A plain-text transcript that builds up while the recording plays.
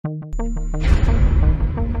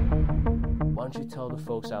tell the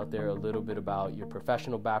folks out there a little bit about your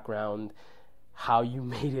professional background, how you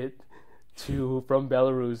made it from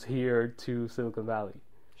Belarus here to Silicon Valley?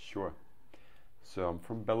 Sure. So I'm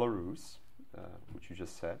from Belarus, which you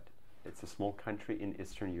just said. It's a small country in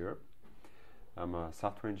Eastern Europe. I'm a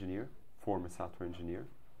software engineer, former software engineer.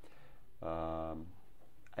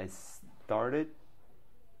 I started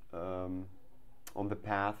on the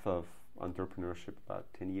path of entrepreneurship about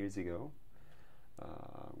 10 years ago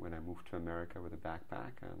when I moved to America with a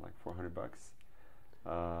backpack and like $400.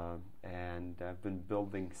 And I've been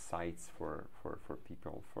building sites for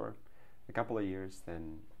people for a couple of years.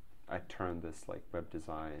 Then I turned this like web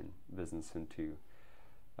design business into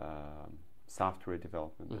software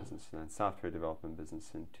development business, and then software development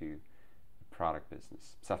business into product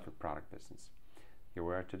business, software product business. Here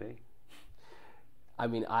we are today. I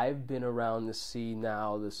mean, I've been around to see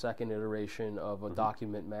now the second iteration of a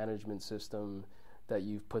document management system that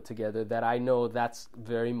you've put together that I know that's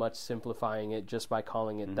very much simplifying it just by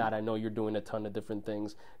calling it that. I know you're doing a ton of different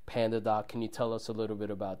things. PandaDoc, can you tell us a little bit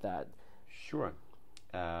about that? Sure.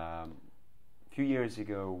 A few years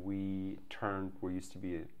ago, we turned what used to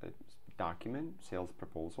be a document, sales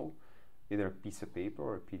proposal, either a piece of paper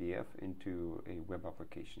or a PDF, into a web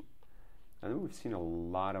application. And we've seen a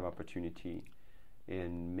lot of opportunity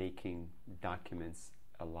in making documents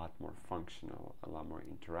a lot more functional, a lot more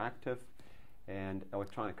interactive, and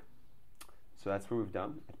electronic. So that's what we've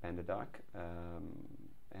done at PandaDoc.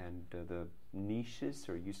 And the niches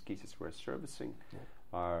or use cases we're servicing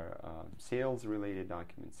are sales-related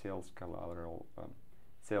documents, sales collateral,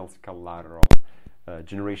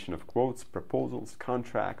 generation of quotes, proposals,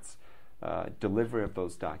 contracts, delivery of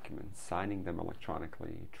those documents, signing them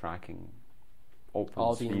electronically, tracking opens,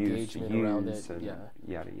 all the views, engagement around it, and yada,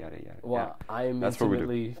 yada, yada. Well, I am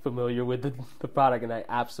intimately familiar with the product, and I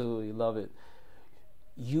absolutely love it.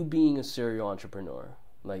 You being a serial entrepreneur,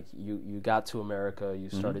 like you got to America, you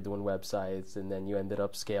started doing websites, and then you ended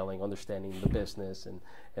up scaling, understanding the business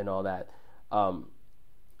and all that.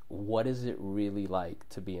 What is it really like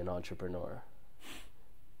to be an entrepreneur?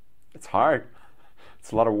 It's hard.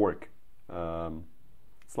 It's a lot of work.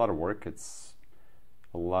 It's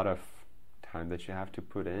a lot of time that you have to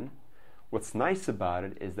put in. What's nice about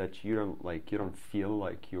it is that you don't feel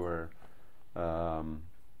like you're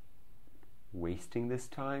wasting this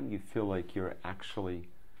time. You feel like you're actually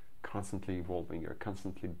constantly evolving. You're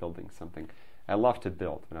constantly building something. I love to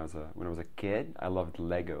build. When I was a kid, I loved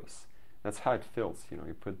Legos. That's how it feels.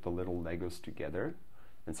 You put the little Legos together,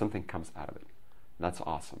 and something comes out of it. And that's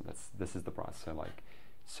awesome. This is the process I like.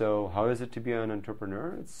 So how is it to be an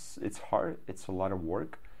entrepreneur? It's hard. It's a lot of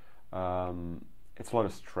work. It's a lot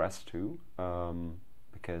of stress too,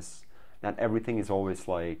 because not everything is always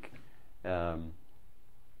like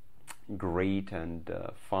great and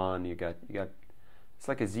fun. You got it's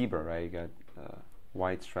like a zebra, right? You got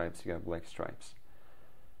white stripes, you got black stripes,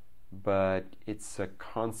 but it's a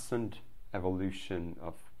constant evolution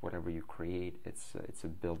of whatever you create. It's a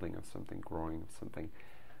building of something, growing of something,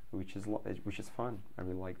 which is fun. I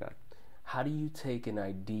really like that. How do you take an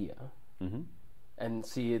idea? And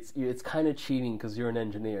see, it's kind of cheating because you're an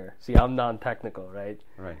engineer. See, I'm non-technical, right?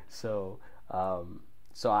 Right. So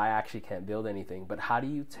I actually can't build anything. But how do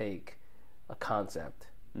you take a concept,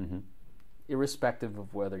 irrespective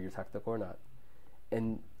of whether you're technical or not,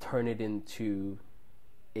 and turn it into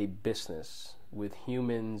a business with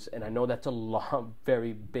humans? And I know that's a long,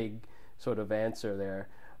 very big sort of answer there,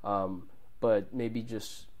 but maybe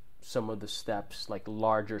just some of the steps, like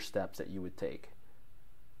larger steps that you would take.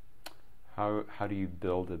 How do you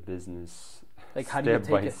build a business? Like how do you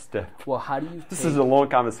step take by step? Well, how do you? This is a long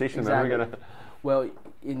conversation. Exactly. We're gonna. Well,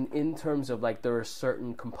 in terms of like there are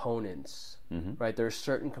certain components, right? There are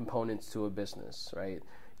certain components to a business, right?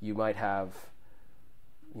 You might have,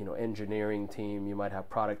 engineering team. You might have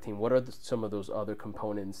product team. What are some of those other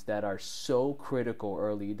components that are so critical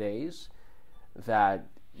early days that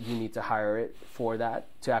you need to hire it for that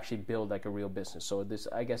to actually build like a real business? So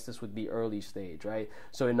I guess this would be early stage, right?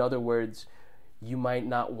 So in other words, you might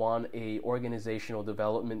not want a organizational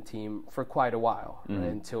development team for quite a while, right?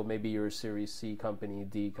 Until maybe you're a Series C company,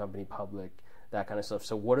 D company, public, that kind of stuff.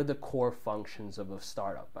 So what are the core functions of a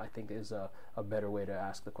startup? I think is a better way to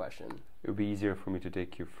ask the question. It would be easier for me to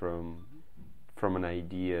take you from an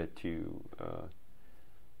idea to,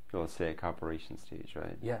 let's say, a cooperation stage,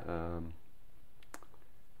 right? Yeah.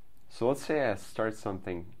 So let's say I start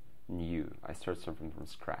something new. I start something from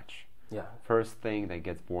scratch. Yeah. First thing that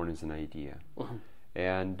gets born is an idea.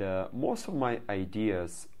 And most of my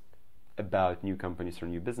ideas about new companies or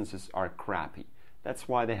new businesses are crappy. That's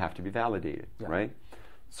why they have to be validated, right?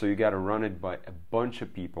 So you got to run it by a bunch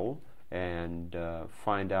of people and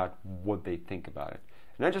find out what they think about it.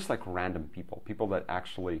 And not just like random people that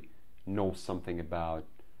actually know something about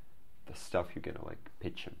the stuff you're gonna like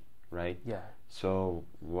pitch them, right? Yeah. So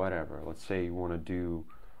whatever. Let's say you want to do,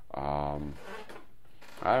 I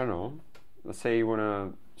don't know. Let's say you want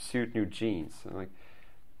to suit new jeans. And like,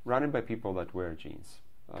 run it by people that wear jeans.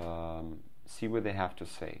 See what they have to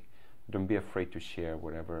say. Don't be afraid to share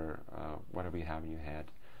whatever you have in your head.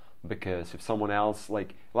 Because if someone else,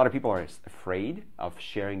 like a lot of people are afraid of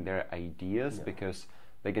sharing their ideas because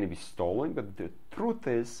they're going to be stolen. But the truth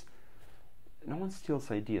is, no one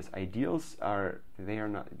steals ideas. Ideas are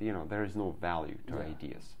not, there is no value to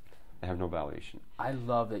ideas. They have no valuation. I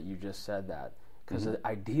love that you just said that, because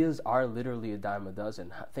ideas are literally a dime a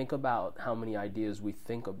dozen. Think about how many ideas we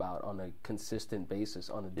think about on a consistent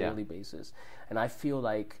basis, on a daily basis. And I feel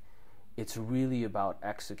like it's really about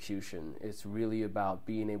execution. It's really about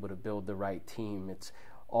being able to build the right team. It's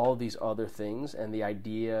all these other things, and the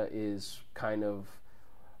idea is kind of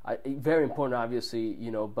very important, obviously,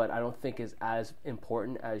 but I don't think is as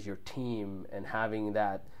important as your team and having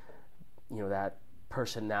that, that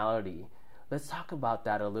personality. Let's talk about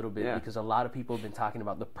that a little bit, because a lot of people have been talking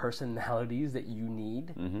about the personalities that you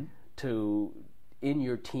need to in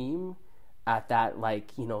your team at that, like,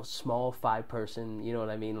 small 5-person, you know what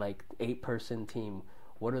I mean, like 8-person team.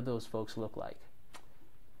 What do those folks look like?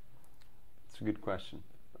 It's a good question.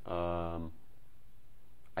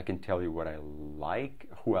 I can tell you what I like,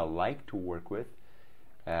 who I like to work with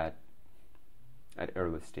at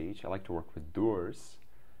early stage. I like to work with doers.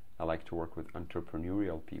 I like to work with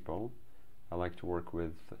entrepreneurial people. I like to work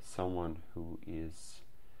with someone who is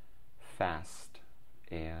fast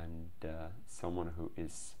and someone who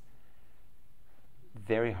is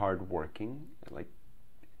very hardworking.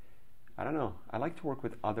 I don't know. I like to work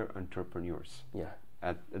with other entrepreneurs. Yeah.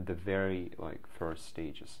 At the very first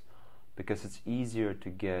stages, because it's easier to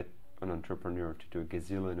get an entrepreneur to do a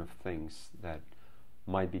gazillion of things that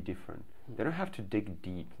might be different. They don't have to dig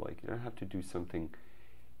deep. They don't have to do something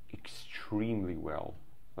extremely well.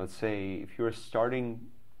 Let's say if you're starting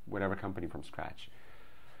whatever company from scratch,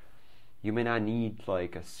 you may not need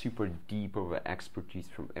a super deep of expertise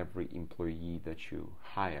from every employee that you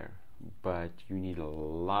hire, but you need a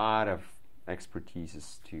lot of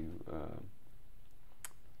expertise to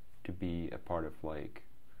be a part of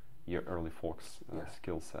your early folks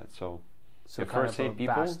skill set. So kind first of a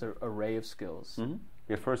people, vast array of skills.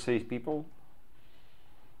 Your first 8 people,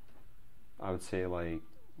 I would say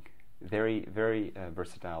very, very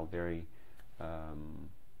versatile, very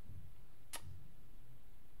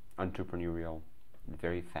entrepreneurial,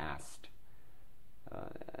 very fast.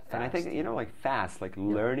 And I think, fast,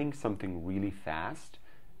 learning something really fast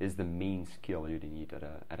is the main skill you need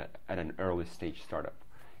at an early stage startup.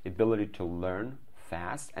 Ability to learn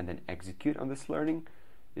fast and then execute on this learning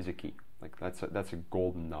is a key. That's a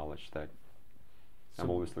golden knowledge that I'm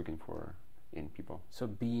always looking for in people. So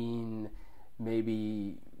being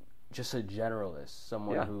maybe just a generalist,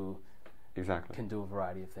 someone who can do a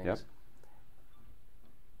variety of things. Yep.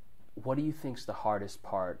 What do you think is the hardest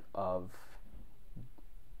part of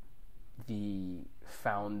the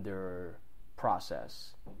founder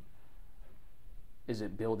process? Is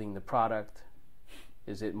it building the product?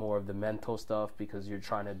 Is it more of the mental stuff because you're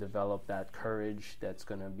trying to develop that courage that's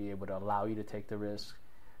going to be able to allow you to take the risk?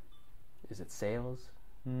 Is it sales?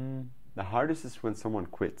 The hardest is when someone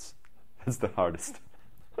quits. That's the hardest.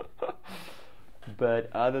 But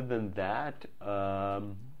other than that,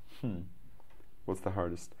 what's the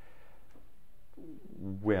hardest?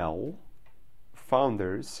 Well,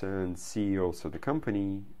 founders and CEOs of the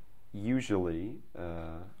company usually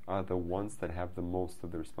are the ones that have the most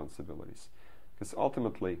of the responsibilities. Because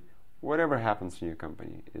ultimately, whatever happens in your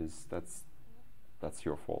company that's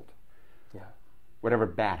your fault. Yeah. Whatever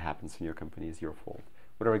bad happens in your company is your fault.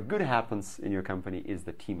 Whatever good happens in your company is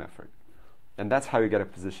the team effort. And that's how you got to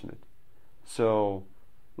position it. So,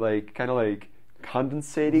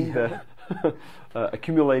 condensating the,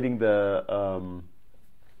 accumulating the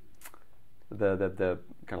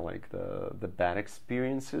bad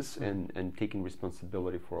experiences and taking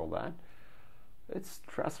responsibility for all that. It's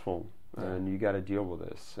stressful. And you got to deal with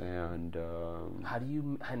this. And how do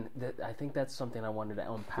you? I think that's something I wanted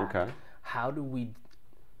to unpack. Okay. How do we,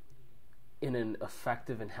 in an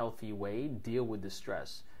effective and healthy way, deal with the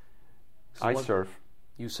stress? So I surf.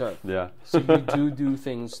 You surf. Yeah. So you do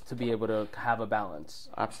things to be able to have a balance.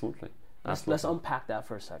 Absolutely. Let's unpack that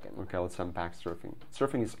for a second. Okay, let's unpack surfing.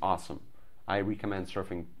 Surfing is awesome. I recommend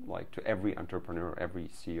surfing to every entrepreneur, every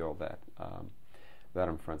CEO that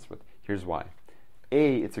I'm friends with. Here's why.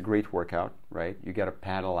 It's a great workout, right? You got to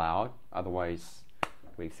paddle out, otherwise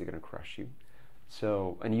waves are going to crush you.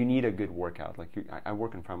 So, and you need a good workout. Like I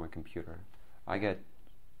work in front of a computer. It's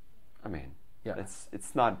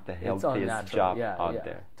not the healthiest job out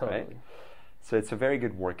there, totally. Right? So it's a very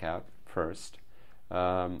good workout first.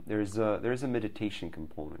 There's a meditation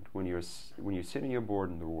component when you're sitting your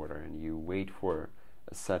board in the water and you wait for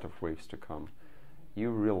a set of waves to come.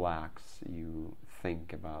 You relax, you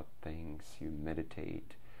think about things, you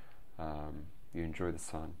meditate, you enjoy the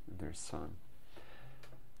sun. There's sun,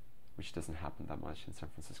 which doesn't happen that much in San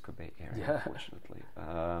Francisco Bay Area, unfortunately.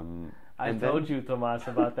 I told you, Tomas,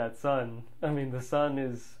 about that sun. I mean, the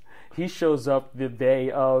sun he shows up the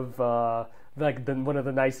day of one of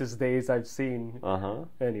the nicest days I've seen.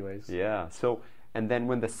 Anyways. Yeah. So, and then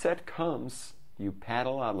when the set comes, you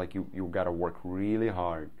paddle out, like you got to work really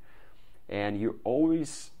hard, and you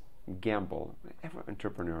always gamble. Every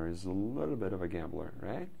entrepreneur is a little bit of a gambler,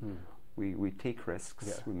 right? We take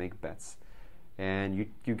risks, we make bets, and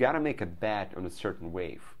you got to make a bet on a certain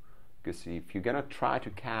wave, because if you're gonna try to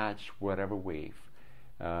catch whatever wave,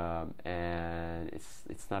 and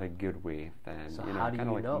it's not a good wave, then so kind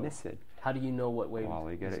of like miss it. How do you know what wave?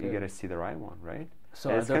 Well, you gotta see the right one, right? So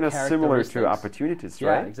and it's kind of similar to opportunities,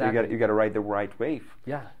 right? Exactly. You gotta ride the right wave.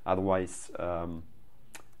 Yeah. Otherwise you're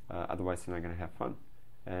not gonna have fun.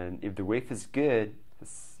 And if the wave is good,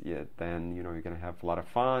 then you're gonna have a lot of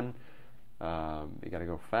fun. You gotta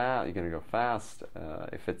go fast. You're gonna go fast.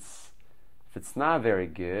 If it's not very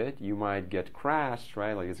good, you might get crashed,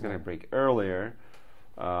 right? Like it's gonna break earlier,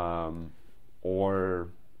 or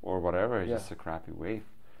whatever. It's just a crappy wave.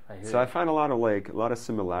 I find a lot of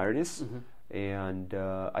similarities, and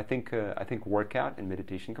I think workout and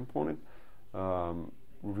meditation component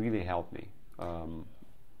really helped me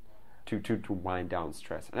to wind down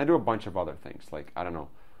stress. And I do a bunch of other things, like I don't know,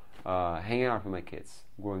 hanging out with my kids,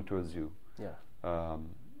 going to a zoo. Yeah.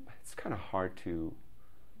 It's kind of hard to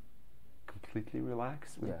completely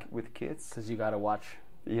relax with kids because you got to watch.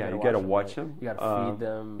 Yeah, you gotta watch them. You gotta feed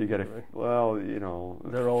them. You gotta. Well,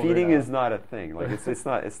 feeding is not a thing. Like it's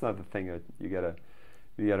not the thing that you gotta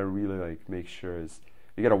really like make sure is.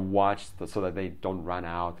 You gotta watch so that they don't run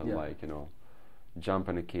out and jump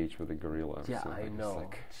in a cage with a gorilla. Yeah, I know.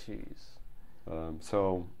 Jeez.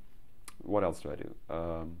 So, what else do I do?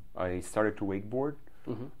 I started to wakeboard.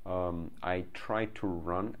 I try to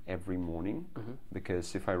run every morning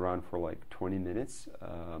because if I run for like 20 minutes.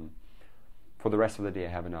 For the rest of the day, I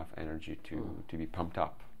have enough energy to be pumped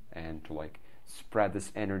up and to like spread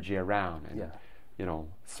this energy around and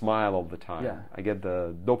smile all the time. Yeah. I get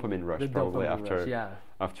the dopamine rush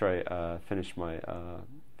after I finish my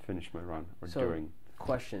run or during.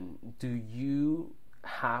 Question: do you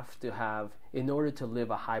have to have, in order to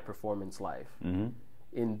live a high performance life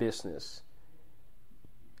in business?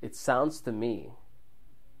 It sounds to me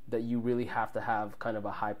that you really have to have kind of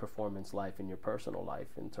a high performance life in your personal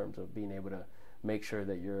life in terms of being able to make sure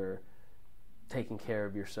that you're taking care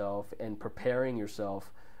of yourself and preparing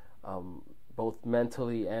yourself both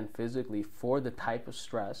mentally and physically for the type of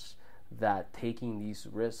stress that taking these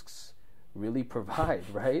risks really provide,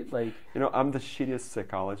 right? Like, I'm the shittiest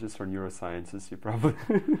psychologist or neuroscientist you probably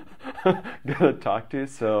gonna talk to,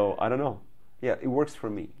 so I don't know. Yeah, it works for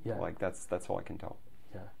me. Yeah. Like that's all I can tell.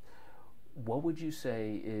 Yeah. What would you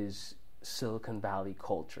say is Silicon Valley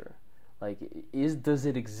culture? Like, does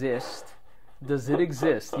it exist? Does it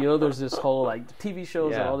exist? There's this whole like TV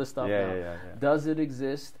shows and all this stuff now. Yeah. Does it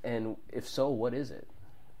exist? And if so, what is it?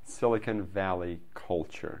 Silicon Valley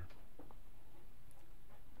culture.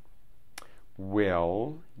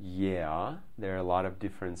 Well, yeah, there are a lot of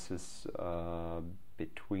differences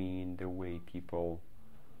between the way people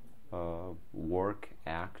work,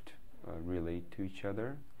 act, relate to each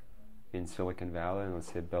other in Silicon Valley and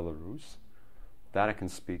let's say Belarus. That I can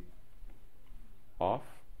speak of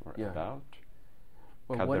or about.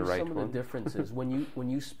 Well, what are some of the differences when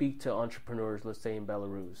you speak to entrepreneurs, let's say in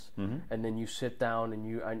Belarus, and then you sit down and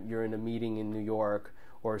you're in a meeting in New York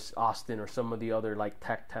or Austin or some of the other like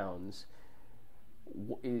tech towns?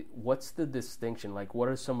 What's the distinction? Like, what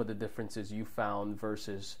are some of the differences you found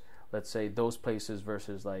versus, let's say, those places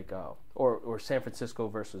versus like, or San Francisco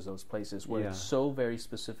versus those places where it's so very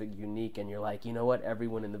specific, unique, and you're like, you know what?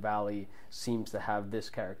 Everyone in the Valley seems to have this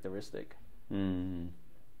characteristic.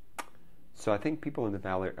 So I think people in the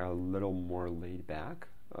Valley are a little more laid back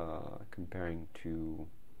comparing to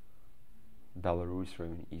Belarus or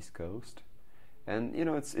the East Coast. And,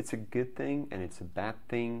 it's a good thing and it's a bad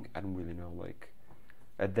thing. I don't really know, like,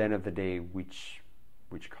 at the end of the day, which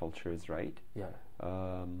culture is right. Yeah.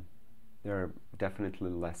 They're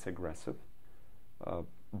definitely less aggressive.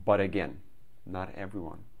 But again, not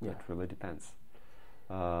everyone. Yeah. It really depends.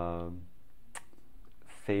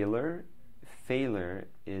 failure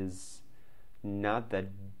is not that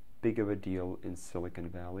big of a deal in Silicon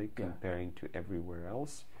Valley comparing to everywhere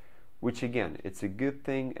else, which again, it's a good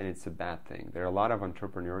thing and it's a bad thing. There are a lot of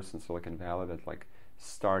entrepreneurs in Silicon Valley that like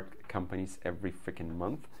start companies every freaking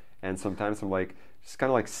month, and sometimes I'm like, just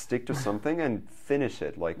kind of like stick to something and finish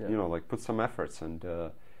it, like you know, like put some efforts and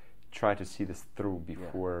try to see this through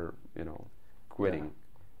before you know quitting.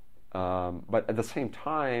 But at the same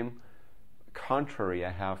time, contrary,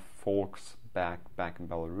 I have folks back in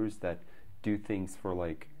Belarus that do things for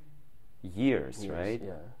like years, right?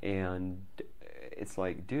 Yeah. And it's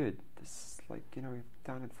like, dude, this is like, you know, you've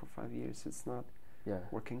done it for 5 years. It's not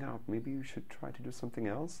working out. Maybe you should try to do something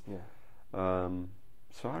else. Yeah.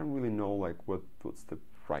 So I don't really know like what's the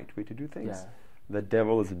right way to do things. Yeah. The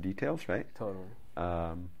devil is in details, right? Totally.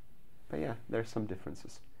 But yeah, there's some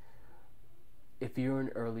differences. If you're an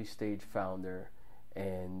early stage founder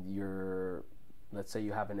and you're, let's say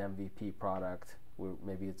you have an MVP product, where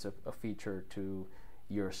maybe it's a feature to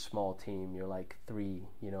your small team, you're like 3,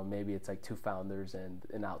 you know, maybe it's like 2 founders and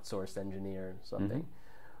an outsourced engineer or something.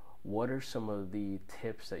 What are some of the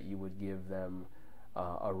tips that you would give them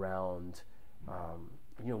around,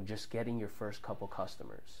 you know, just getting your first couple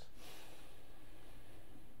customers?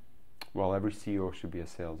 Well, every CEO should be a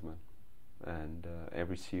salesman, and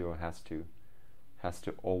every CEO has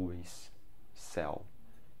to always sell.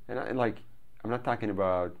 And I'm not talking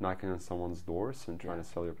about knocking on someone's doors and trying to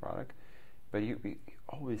sell your product, but you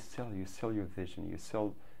always sell. You sell your vision. You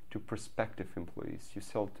sell to prospective employees. You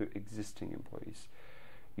sell to existing employees.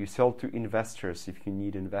 You sell to investors if you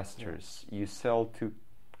need investors. You sell to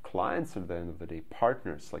clients at the end of the day,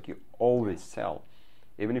 partners. Like, you always sell.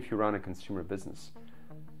 Even if you run a consumer business,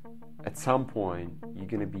 at some point you're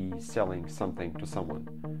going to be selling something to someone.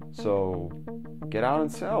 So get out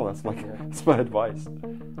and sell. That's my advice.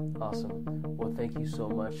 Awesome. Well, thank you so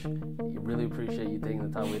much. Really appreciate you taking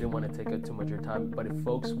the time. We didn't want to take up too much of your time, but if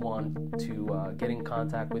folks want to get in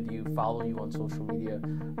contact with you, follow you on social media,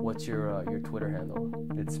 what's your Twitter handle?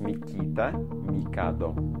 It's Mikita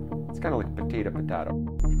Mikado. It's kind of like potato.